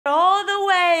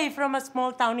from a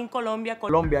small town in Colombia.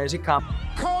 Colombia is a camp.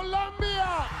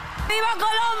 Colombia! Viva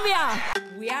Colombia!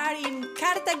 We are in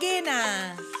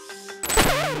Cartagena.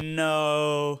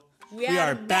 No. We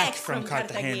are back from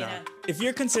Cartagena. If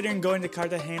you're considering going to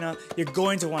Cartagena, you're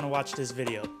going to want to watch this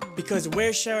video because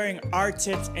we're sharing our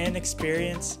tips and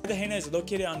experience. Cartagena is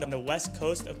located on the west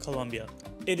coast of Colombia.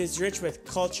 It is rich with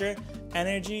culture,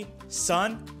 energy,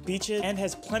 sun, beaches, and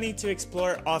has plenty to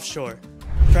explore offshore.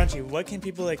 Franchi, what can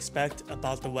people expect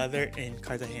about the weather in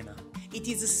Cartagena? It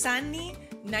is sunny,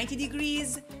 90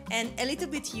 degrees, and a little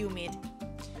bit humid.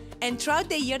 And throughout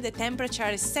the year, the temperature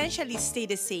essentially stay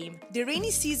the same. The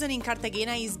rainy season in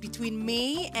Cartagena is between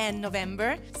May and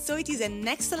November, so it is an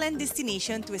excellent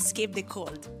destination to escape the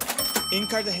cold. In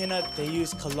Cartagena, they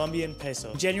use Colombian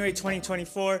peso. In January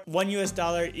 2024,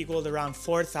 $1 equaled around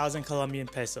 4,000 Colombian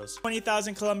pesos.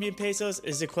 20,000 Colombian pesos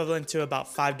is equivalent to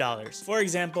about $5. For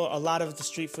example, a lot of the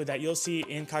street food that you'll see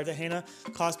in Cartagena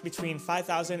cost between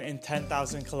 5,000 and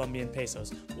 10,000 Colombian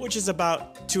pesos, which is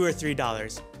about $2 or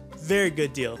 $3. Very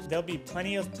good deal. There'll be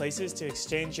plenty of places to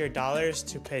exchange your dollars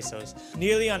to pesos.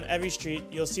 Nearly on every street,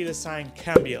 you'll see the sign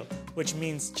cambio, which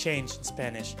means change in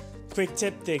Spanish. Quick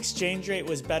tip, the exchange rate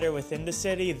was better within the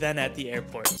city than at the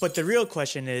airport. But the real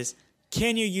question is,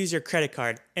 can you use your credit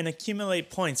card and accumulate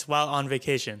points while on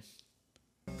vacation?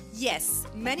 Yes,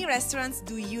 many restaurants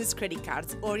do use credit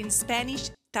cards, or in Spanish,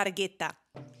 tarjeta.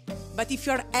 But if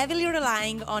you're heavily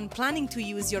relying on planning to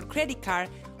use your credit card,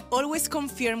 always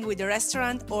confirm with the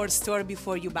restaurant or store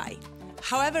before you buy.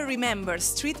 However, remember,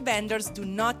 street vendors do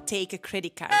not take a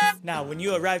credit card. Now, when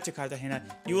you arrive to Cartagena,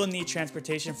 you will need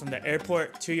transportation from the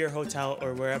airport to your hotel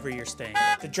or wherever you're staying.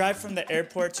 The drive from the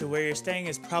airport to where you're staying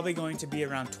is probably going to be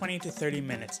around 20 to 30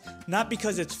 minutes. Not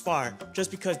because it's far,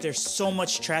 just because there's so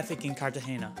much traffic in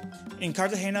Cartagena. In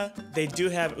Cartagena, they do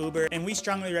have Uber, and we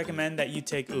strongly recommend that you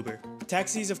take Uber.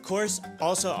 Taxis, of course,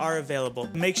 also are available.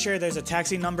 Make sure there's a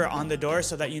taxi number on the door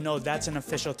so that you know that's an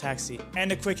official taxi.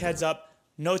 And a quick heads up,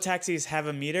 no taxis have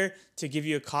a meter to give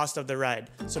you a cost of the ride.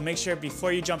 So make sure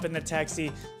before you jump in the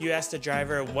taxi, you ask the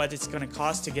driver what it's going to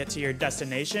cost to get to your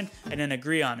destination and then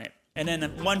agree on it. And then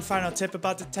one final tip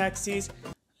about the taxis,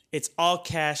 it's all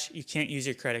cash, you can't use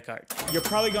your credit card. You're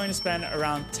probably going to spend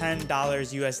around $10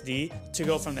 USD to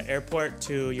go from the airport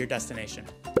to your destination.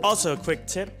 Also a quick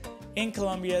tip, in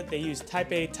Colombia, they use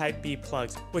Type A, Type B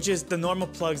plugs, which is the normal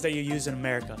plugs that you use in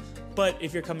America. But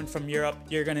if you're coming from Europe,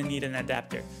 you're gonna need an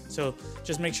adapter. So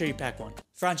just make sure you pack one.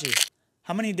 Franchi,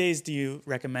 how many days do you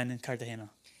recommend in Cartagena?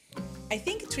 I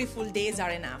think 3 full days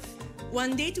are enough.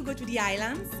 1 day to go to the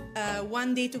islands,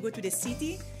 1 day to go to the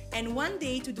city, and 1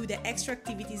 day to do the extra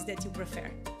activities that you prefer.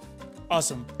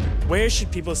 Awesome. Where should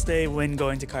people stay when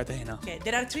going to Cartagena? Okay,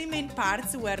 there are 3 main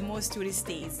parts where most tourists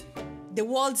stays. The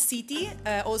walled city,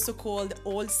 also called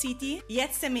Old City,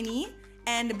 Getsemani,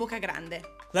 and Boca Grande.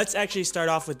 Let's actually start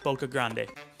off with Boca Grande.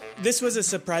 This was a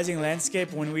surprising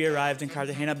landscape when we arrived in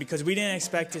Cartagena because we didn't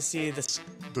expect to see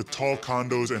The tall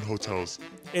condos and hotels.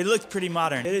 It looked pretty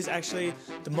modern. It is actually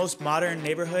the most modern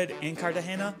neighborhood in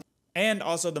Cartagena and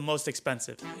also the most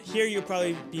expensive. Here you'll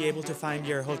probably be able to find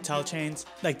your hotel chains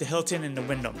like the Hilton and the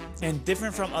Wyndham. And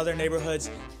different from other neighborhoods,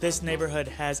 this neighborhood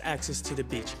has access to the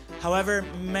beach. However,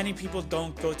 many people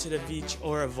don't go to the beach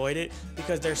or avoid it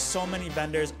because there's so many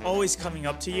vendors always coming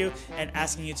up to you and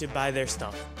asking you to buy their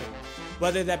stuff.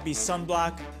 Whether that be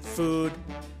sunblock, food,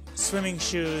 swimming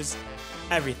shoes,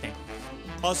 everything.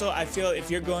 Also, I feel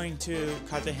if you're going to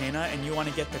Cartagena and you want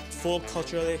to get the full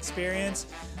cultural experience,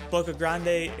 Boca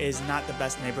Grande is not the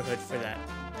best neighborhood for that.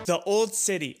 The Old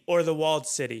City, or the Walled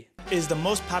City, is the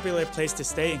most popular place to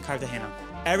stay in Cartagena.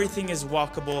 Everything is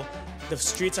walkable, the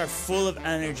streets are full of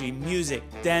energy, music,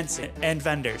 dancing, and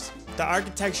vendors. The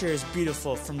architecture is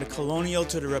beautiful, from the colonial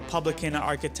to the Republican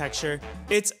architecture.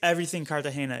 It's everything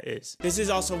Cartagena is. This is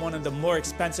also one of the more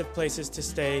expensive places to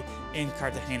stay in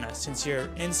Cartagena since you're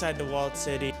inside the walled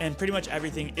city and pretty much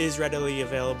everything is readily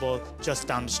available just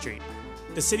down the street.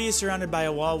 The city is surrounded by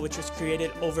a wall which was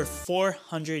created over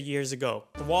 400 years ago.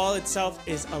 The wall itself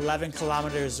is 11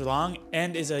 kilometers long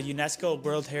and is a UNESCO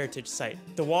World Heritage Site.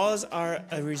 The walls are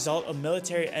a result of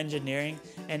military engineering,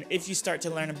 and if you start to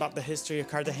learn about the history of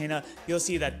Cartagena, you'll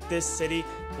see that this city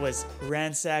was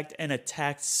ransacked and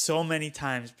attacked so many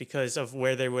times because of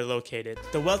where they were located.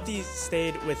 The wealthy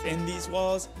stayed within these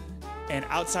walls, and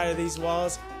outside of these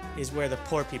walls is where the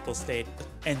poor people stayed.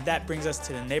 And that brings us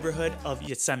to the neighborhood of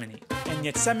Getsemani. And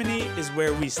Getsemani is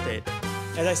where we stayed.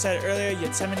 As I said earlier,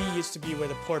 Getsemani used to be where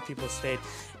the poor people stayed.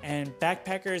 And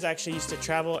backpackers actually used to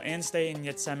travel and stay in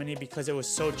Getsemani because it was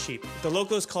so cheap. The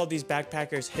locals called these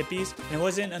backpackers hippies. And it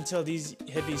wasn't until these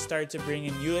hippies started to bring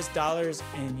in US dollars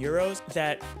and euros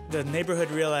that the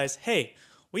neighborhood realized, hey,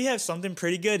 we have something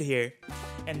pretty good here.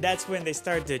 And that's when they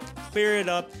started to clear it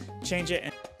up, change it,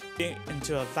 and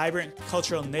into a vibrant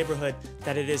cultural neighborhood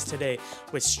that it is today,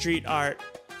 with street art,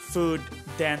 food,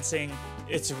 dancing.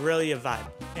 It's really a vibe.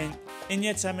 And in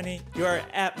Getsemani, you are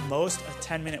at most a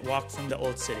 10-minute walk from the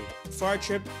old city. For our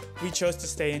trip, we chose to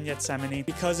stay in Getsemani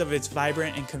because of its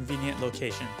vibrant and convenient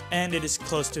location, and it is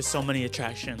close to so many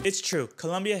attractions. It's true,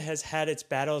 Colombia has had its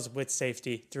battles with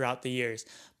safety throughout the years,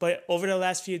 but over the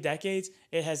last few decades,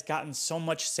 it has gotten so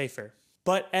much safer.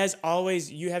 But as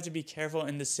always, you have to be careful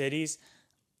in the cities,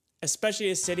 especially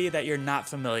a city that you're not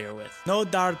familiar with. No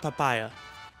dar papaya.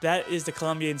 That is the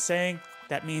Colombian saying.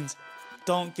 That means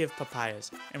don't give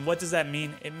papayas. And what does that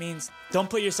mean? It means don't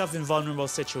put yourself in vulnerable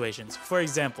situations. For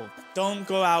example, don't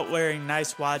go out wearing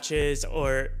nice watches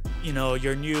or,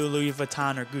 your new Louis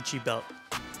Vuitton or Gucci belt.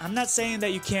 I'm not saying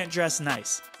that you can't dress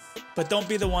nice, but don't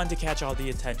be the one to catch all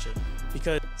the attention,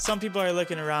 because some people are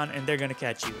looking around and they're gonna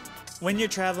catch you. When you're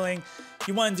traveling,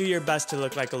 you want to do your best to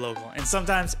look like a local, and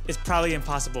sometimes it's probably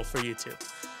impossible for you to.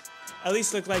 At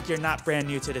least look like you're not brand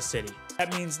new to the city.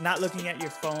 That means not looking at your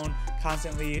phone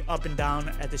constantly up and down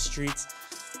at the streets.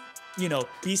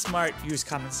 Be smart, use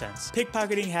common sense.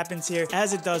 Pickpocketing happens here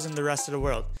as it does in the rest of the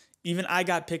world. Even I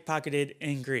got pickpocketed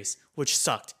in Greece, which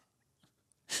sucked.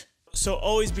 So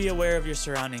always be aware of your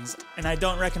surroundings, and I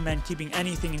don't recommend keeping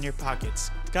anything in your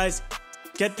pockets. Guys,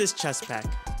 get this chest pack.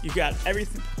 You got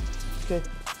everything. Okay.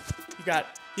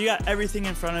 You got everything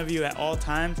in front of you at all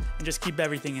times, and just keep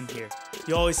everything in here.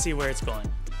 You always see where it's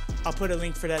going. I'll put a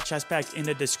link for that chest pack in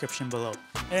the description below.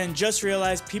 And just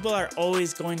realize people are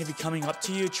always going to be coming up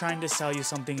to you trying to sell you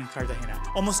something in Cartagena.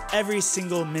 Almost every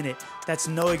single minute. That's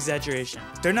no exaggeration.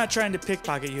 They're not trying to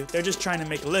pickpocket you, they're just trying to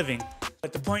make a living.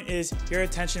 But the point is, your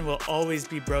attention will always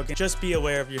be broken. Just be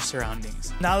aware of your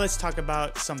surroundings. Now let's talk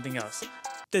about something else.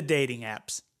 The dating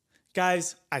apps.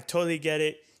 Guys, I totally get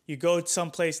it. You go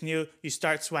someplace new, you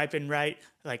start swiping right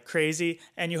like crazy,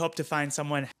 and you hope to find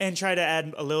someone and try to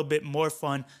add a little bit more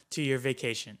fun to your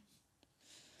vacation.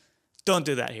 Don't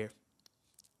do that here.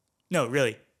 No,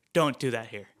 really, don't do that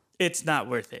here. It's not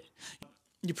worth it.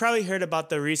 You probably heard about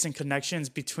the recent connections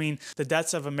between the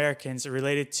deaths of Americans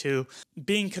related to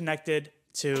being connected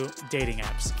to dating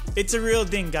apps. It's a real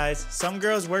thing, guys. Some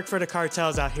girls work for the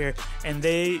cartels out here and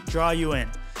they draw you in.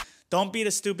 Don't be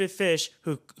the stupid fish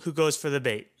who goes for the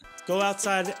bait. Go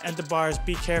outside at the bars,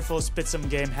 be careful, spit some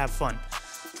game, have fun.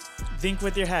 Think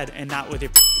with your head and not with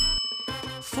your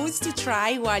Foods to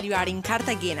try while you are in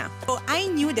Cartagena. So I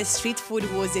knew the street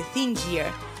food was a thing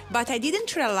here, but I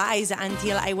didn't realize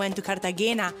until I went to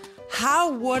Cartagena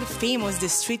how world famous the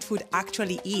street food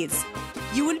actually is.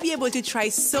 You will be able to try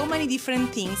so many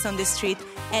different things on the street,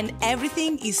 and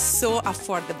everything is so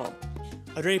affordable.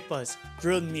 arepas,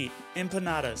 grilled meat,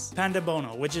 empanadas, pan de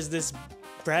bono, which is this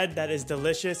bread that is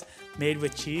delicious, made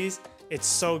with cheese. It's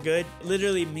so good.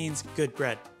 Literally means good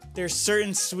bread. There's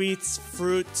certain sweets,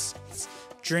 fruits,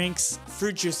 drinks,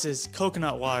 fruit juices,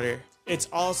 coconut water. It's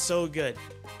all so good.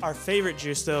 Our favorite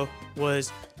juice though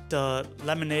was the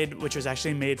lemonade, which was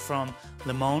actually made from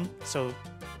limon, so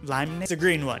lime. It's a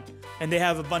green one. And they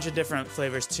have a bunch of different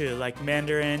flavors too, like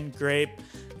mandarin, grape,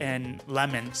 and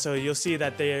lemon. So you'll see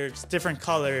that there's different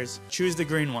colors. Choose the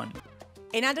green one.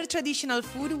 Another traditional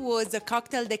food was the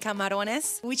cocktail de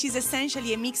camarones, which is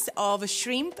essentially a mix of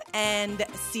shrimp and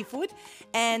seafood.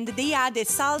 And they add a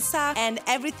salsa, and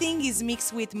everything is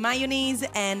mixed with mayonnaise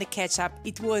and ketchup.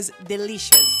 It was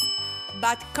delicious.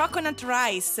 But coconut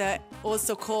rice,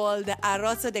 also called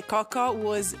arroz de coco,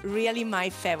 was really my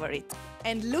favorite.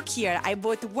 And look here, I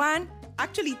bought one,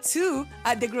 actually two,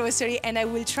 at the grocery, and I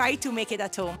will try to make it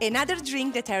at home. Another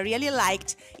drink that I really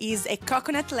liked is a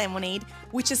coconut lemonade,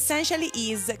 which essentially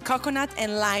is coconut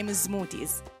and lime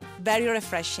smoothies. Very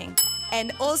refreshing.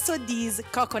 And also these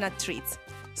coconut treats.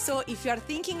 So if you are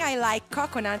thinking I like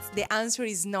coconuts, the answer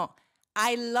is no.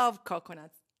 I love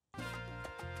coconuts.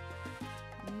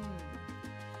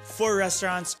 For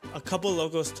restaurants, a couple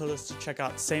locals told us to check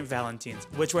out St. Valentine's,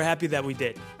 which we're happy that we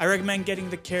did. I recommend getting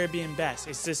the Caribbean bass.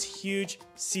 It's this huge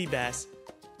sea bass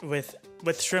with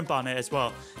shrimp on it as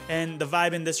well. And the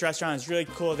vibe in this restaurant is really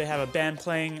cool. They have a band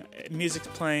playing, music's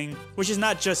playing, which is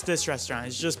not just this restaurant.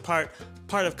 It's just part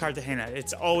of Cartagena.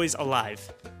 It's always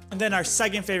alive. And then our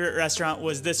second favorite restaurant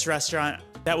was this restaurant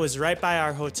that was right by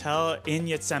our hotel in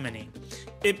Getsemani.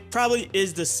 It probably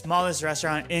is the smallest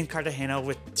restaurant in Cartagena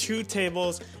with 2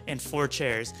 tables and 4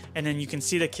 chairs, and then you can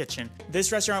see the kitchen.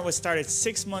 This restaurant was started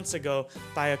 6 months ago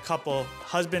by a couple,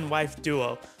 husband-wife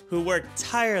duo, who work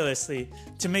tirelessly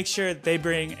to make sure they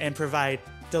bring and provide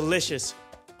delicious,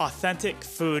 authentic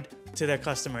food to their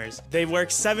customers. They work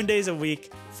 7 days a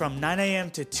week from 9 a.m.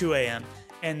 to 2 a.m.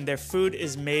 and their food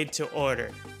is made to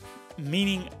order.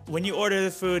 Meaning when you order the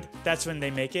food, that's when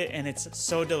they make it, and it's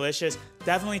so delicious.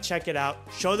 Definitely check it out.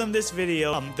 Show them this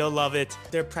video, they'll love it.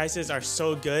 Their prices are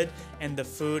so good and the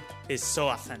food is so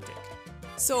authentic.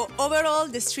 So overall,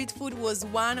 the street food was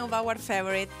one of our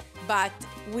favorite, but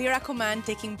we recommend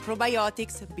taking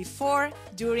probiotics before,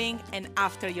 during, and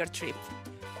after your trip.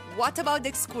 What about the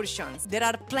excursions? There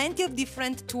are plenty of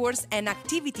different tours and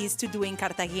activities to do in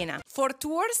Cartagena. For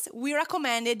tours, we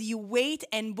recommended you wait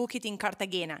and book it in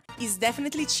Cartagena. It's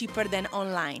definitely cheaper than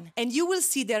online. And you will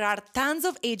see there are tons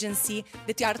of agencies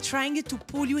that are trying to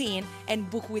pull you in and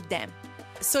book with them.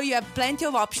 So you have plenty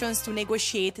of options to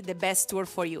negotiate the best tour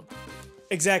for you.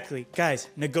 Exactly, guys,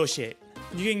 negotiate.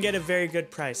 You can get a very good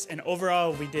price, and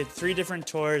overall we did 3 different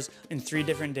tours in 3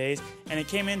 different days, and it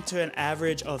came into an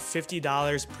average of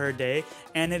 $50 per day,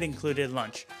 and it included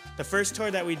lunch. The first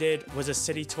tour that we did was a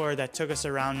city tour that took us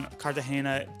around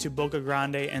Cartagena to Boca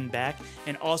Grande and back,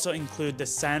 and also include the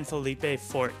San Felipe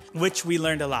Fort, which we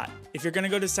learned a lot. If you're gonna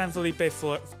go to San Felipe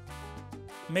Fort,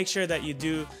 make sure that you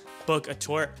do book a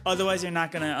tour, otherwise you're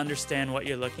not gonna understand what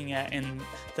you're looking at and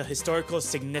the historical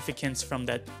significance from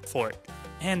that fort.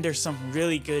 And there's some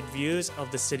really good views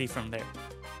of the city from there.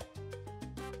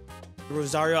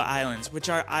 Rosario Islands, which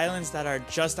are islands that are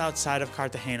just outside of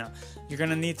Cartagena. You're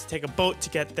gonna need to take a boat to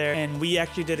get there, and we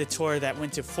actually did a tour that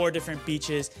went to 4 different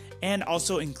beaches and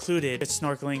also included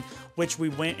snorkeling, which we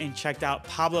went and checked out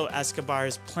Pablo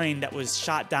Escobar's plane that was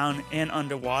shot down and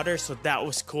underwater, so that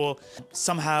was cool.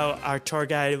 Somehow our tour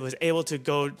guide was able to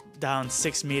go down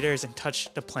 6 meters and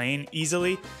touch the plane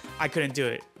easily. I couldn't do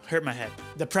it. Hurt my head.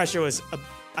 The pressure was,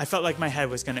 I felt like my head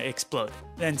was gonna explode.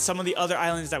 Then some of the other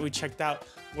islands that we checked out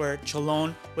were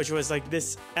Cholon, which was like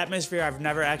this atmosphere I've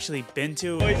never actually been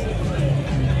to.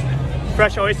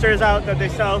 Fresh oysters out that they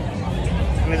sell.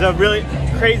 And there's a really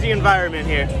crazy environment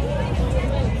here.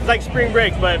 It's like spring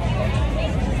break, but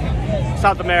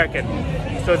South American,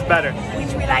 so it's better.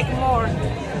 Which we like more.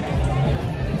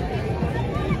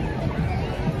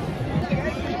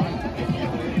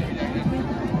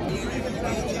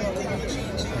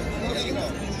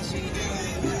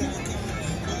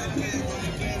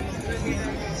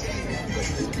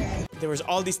 There was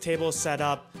all these tables set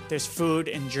up, there's food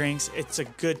and drinks, it's a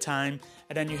good time.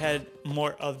 And then you had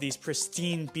more of these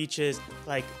pristine beaches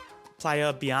like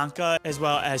Playa Bianca, as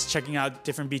well as checking out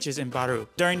different beaches in Baru.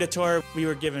 During the tour, we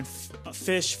were given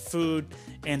fish, food,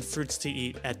 and fruits to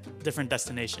eat at different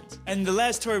destinations. And the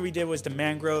last tour we did was the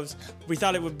mangroves. We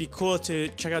thought it would be cool to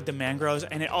check out the mangroves,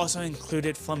 and it also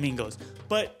included flamingos.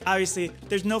 But obviously,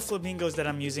 there's no flamingos that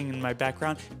I'm using in my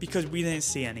background because we didn't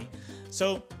see any.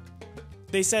 So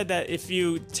they said that if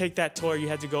you take that tour, you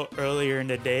had to go earlier in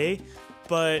the day.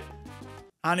 But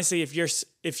honestly,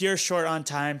 if you're short on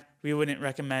time, we wouldn't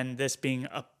recommend this being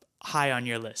up high on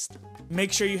your list.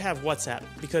 Make sure you have WhatsApp,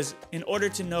 because in order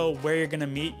to know where you're gonna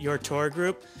meet your tour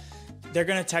group, they're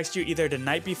gonna text you either the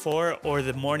night before or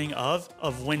the morning of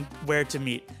where to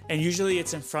meet. And usually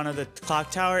it's in front of the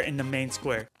clock tower in the main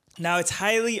square. Now it's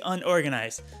highly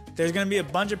unorganized. There's gonna be a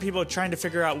bunch of people trying to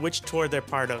figure out which tour they're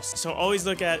part of. So always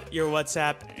look at your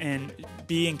WhatsApp and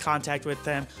be in contact with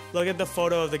them. Look at the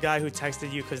photo of the guy who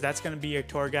texted you, because that's gonna be your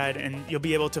tour guide, and you'll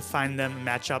be able to find them,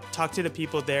 match up, talk to the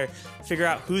people there, figure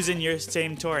out who's in your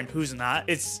same tour and who's not.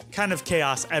 It's kind of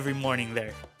chaos every morning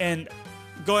there. And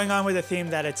going on with the theme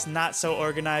that it's not so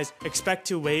organized, expect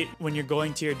to wait when you're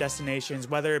going to your destinations,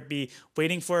 whether it be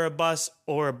waiting for a bus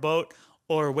or a boat,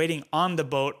 or waiting on the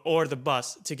boat or the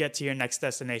bus to get to your next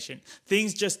destination.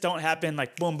 Things just don't happen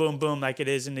like boom, boom, boom like it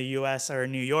is in the US or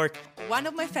New York. One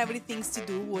of my favorite things to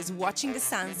do was watching the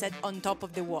sunset on top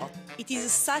of the wall. It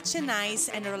is such a nice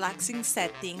and relaxing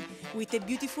setting with a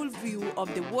beautiful view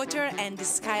of the water and the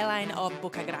skyline of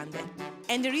Boca Grande.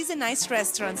 And there is a nice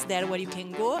restaurant there where you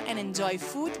can go and enjoy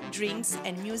food, drinks,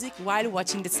 and music while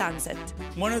watching the sunset.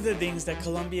 One of the things that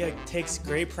Colombia takes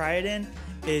great pride in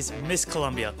is Miss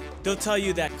Colombia. They'll tell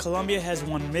you that Colombia has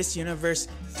won Miss Universe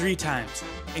 3 times,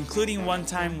 including one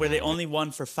time where they only won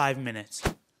for 5 minutes.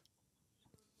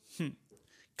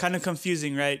 Kind of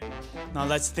confusing, right? Now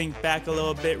let's think back a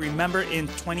little bit. Remember in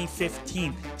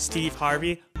 2015, Steve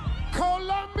Harvey?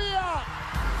 Colombia!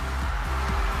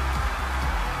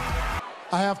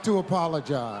 I have to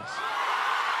apologize.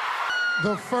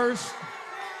 The first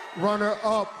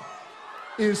runner-up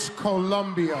is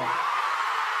Colombia.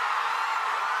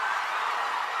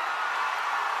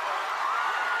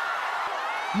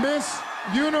 Miss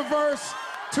Universe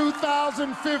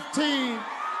 2015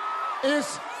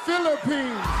 is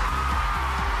Philippines.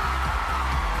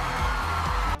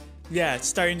 Yeah, it's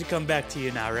starting to come back to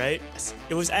you now, right?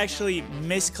 It was actually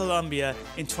Miss Colombia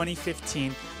in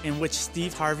 2015 in which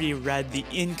Steve Harvey read the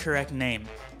incorrect name,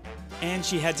 and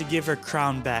she had to give her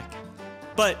crown back.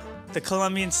 But the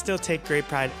Colombians still take great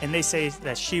pride, and they say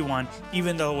that she won,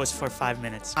 even though it was for 5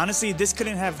 minutes. Honestly, this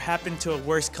couldn't have happened to a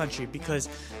worse country because,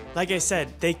 like I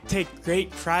said, they take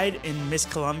great pride in Miss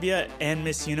Colombia and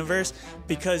Miss Universe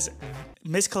because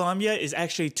Miss Colombia is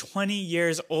actually 20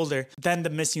 years older than the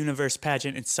Miss Universe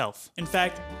pageant itself. In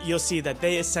fact, you'll see that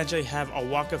they essentially have a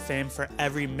walk of fame for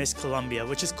every Miss Colombia,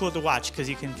 which is cool to watch because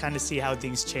you can kind of see how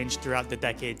things change throughout the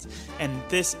decades. And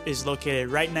this is located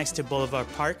right next to Boulevard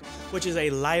Park, which is a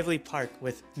lively park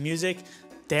with music,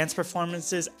 dance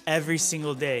performances every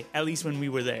single day, at least when we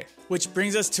were there. Which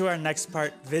brings us to our next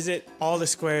part, visit all the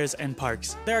squares and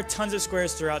parks. There are tons of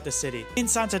squares throughout the city. In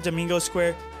Santo Domingo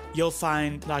Square, you'll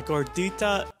find La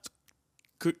Gordita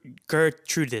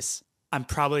Gertrudis. I'm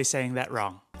probably saying that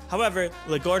wrong. However,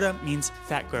 La Gorda means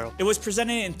fat girl. It was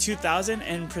presented in 2000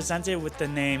 and presented with the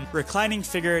name Reclining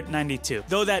Figure 92.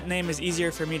 Though that name is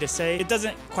easier for me to say, it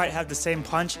doesn't quite have the same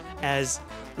punch as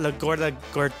La Gorda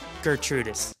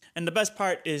Gertrudis. And the best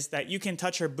part is that you can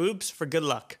touch her boobs for good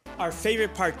luck. Our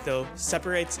favorite park, though,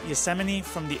 separates Getsemani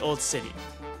from the old city.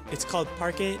 It's called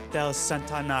Parque del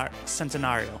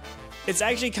Centenario. It's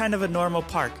actually kind of a normal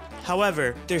park.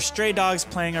 However, there's stray dogs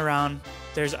playing around,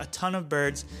 there's a ton of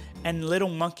birds, and little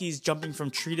monkeys jumping from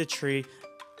tree to tree.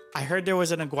 I heard there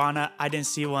was an iguana, I didn't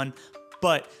see one,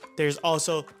 but there's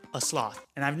also a sloth.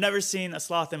 And I've never seen a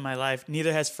sloth in my life,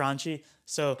 neither has Franchi,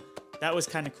 so that was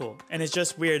kind of cool. And it's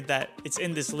just weird that it's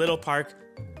in this little park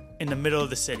in the middle of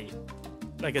the city,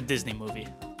 like a Disney movie.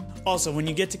 Also, when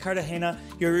you get to Cartagena,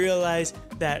 you'll realize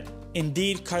that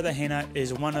indeed Cartagena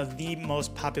is one of the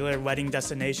most popular wedding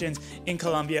destinations in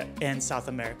Colombia and South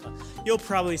America. You'll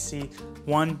probably see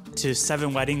 1 to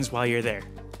 7 weddings while you're there.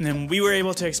 And then we were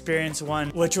able to experience one,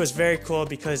 which was very cool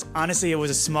because honestly, it was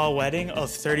a small wedding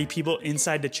of 30 people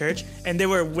inside the church, and there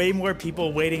were way more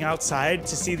people waiting outside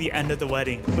to see the end of the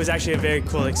wedding. It was actually a very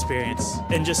cool experience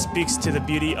and just speaks to the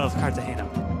beauty of Cartagena.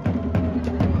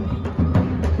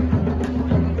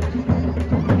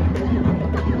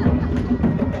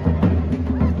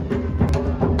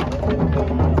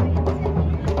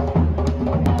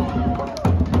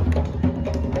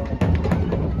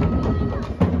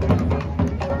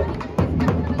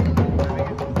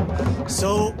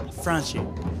 So, Franchi,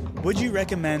 would you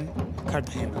recommend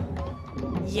Cartagena?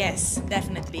 Yes,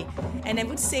 definitely. And I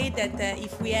would say that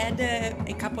if we had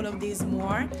a couple of days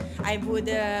more, I would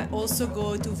also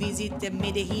go to visit the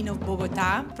Medellin of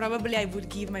Bogota. Probably I would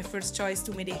give my first choice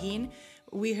to Medellin.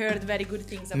 We heard very good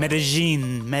things about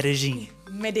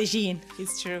Medellin,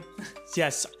 it's true.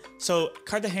 Yes, so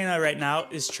Cartagena right now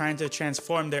is trying to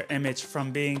transform their image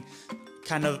from being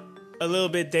kind of a little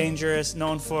bit dangerous,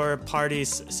 known for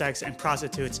parties, sex, and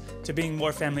prostitutes, to being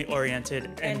more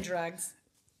family-oriented. And drugs.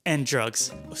 And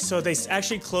drugs. So they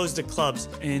actually closed the clubs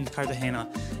in Cartagena.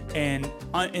 And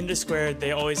in the square,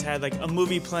 they always had like a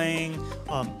movie playing,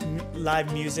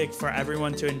 live music for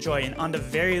everyone to enjoy. And on the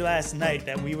very last night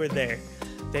that we were there,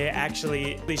 they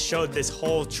actually showed this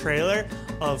whole trailer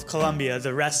of Colombia,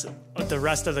 the rest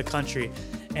of the country.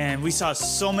 And we saw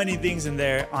so many things in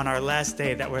there on our last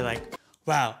day that were like,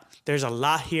 wow, there's a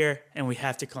lot here and we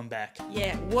have to come back.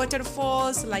 Yeah,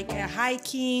 waterfalls, like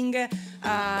hiking,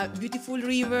 beautiful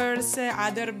rivers,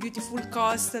 other beautiful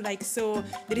coasts, so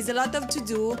there is a lot to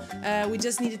do. We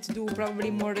just needed to do probably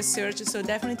more research, so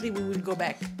definitely we will go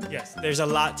back. Yes, there's a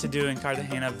lot to do in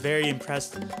Cartagena. Very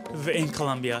impressed in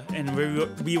Colombia, and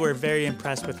we were very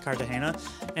impressed with Cartagena,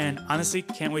 and honestly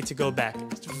can't wait to go back.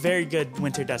 It's a very good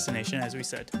winter destination, as we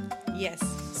said. Yes,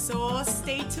 so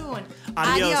stay tuned.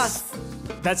 Adios.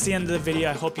 That's the end of the video.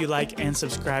 I hope you like and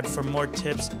subscribe for more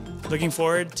tips. Looking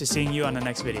forward to seeing you on the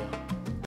next video.